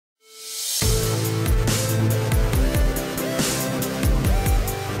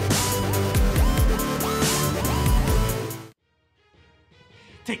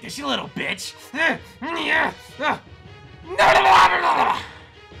selfish little bitch.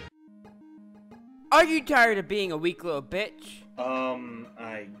 Are you tired of being a weak little bitch?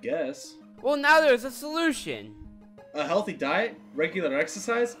 I guess. Well, now there's a solution. A healthy diet, regular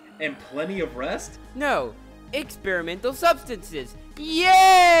exercise, and plenty of rest? No, experimental substances.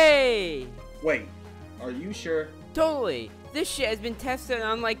 Yay! Wait, are you sure? Totally. This shit has been tested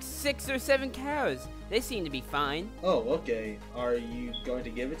on like 6 or 7 cows. They seem to be fine. Oh, okay. Are you going to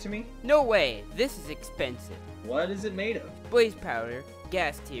give it to me? No way. This is expensive. What is it made of? Blaze powder,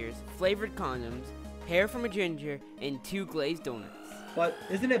 gas tears, flavored condoms, hair from a ginger, and 2 glazed donuts. But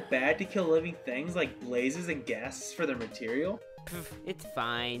isn't it bad to kill living things like blazes and gases for their material? Pff, it's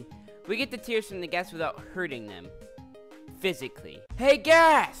fine. We get the tears from the gas without hurting them. Physically. Hey,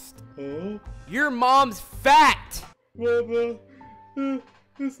 Gas! Oh? Your mom's fat! Well,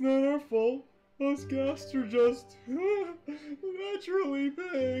 it's not our fault. Us ghasts are just naturally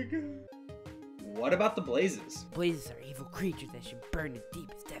big. What about the blazes? Blazes are evil creatures that should burn the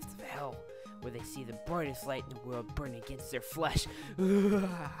deepest depths of hell, where they see the brightest light in the world burn against their flesh.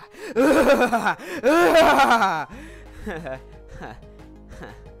 That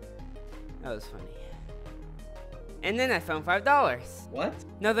was funny. And then I found $5. What?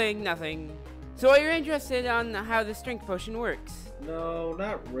 Nothing. So are you interested on how the strength potion works? No,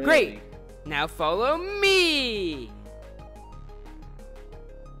 not really. Great! Now follow me!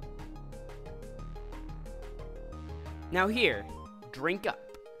 Now here, drink up.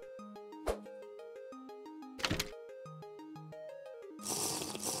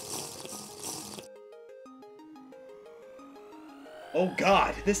 Oh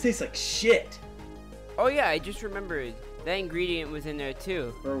god, this tastes like shit. Oh yeah, I just remembered. That ingredient was in there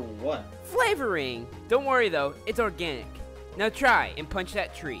too. For what? Flavoring! Don't worry though, it's organic. Now try and punch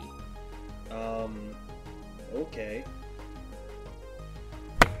that tree. Okay.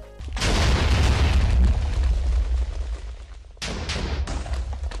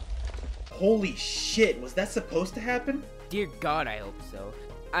 Holy shit, was that supposed to happen? Dear God, I hope so.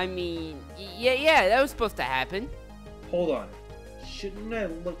 I mean, yeah, that was supposed to happen. Hold on. Shouldn't I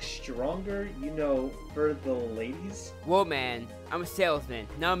look stronger, you know, for the ladies? Whoa man, I'm a salesman,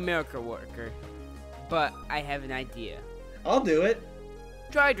 not a miracle worker. But I have an idea. I'll do it.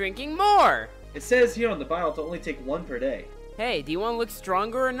 Try drinking more! It says here on the bottle to only take 1 per day. Hey, do you want to look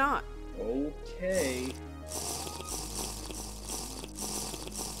stronger or not? Okay.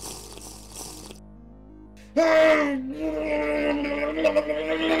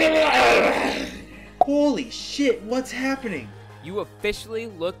 Holy shit, what's happening? You officially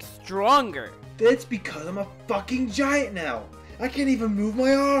look stronger. That's because I'm a fucking giant now. I can't even move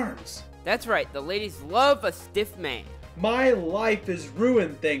my arms. That's right, the ladies love a stiff man. My life is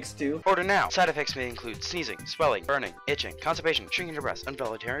ruined thanks to... Order now. Side effects may include sneezing, swelling, burning, itching, constipation, shrinking your breasts,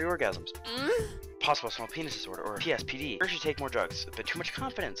 involuntary orgasms. Possible small penis disorder or PSPD. Urge to take more drugs, but too much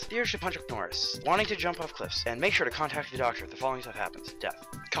confidence. The urge to punch up Norris. Wanting to jump off cliffs. And make sure to contact the doctor if the following stuff happens. Death.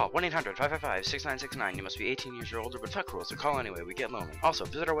 Call 1-800-555-6969. You must be 18 years or older, but fuck rules, so call anyway, we get lonely. Also,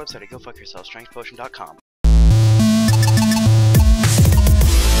 visit our website at gofuckyourself, strengthpotion.com.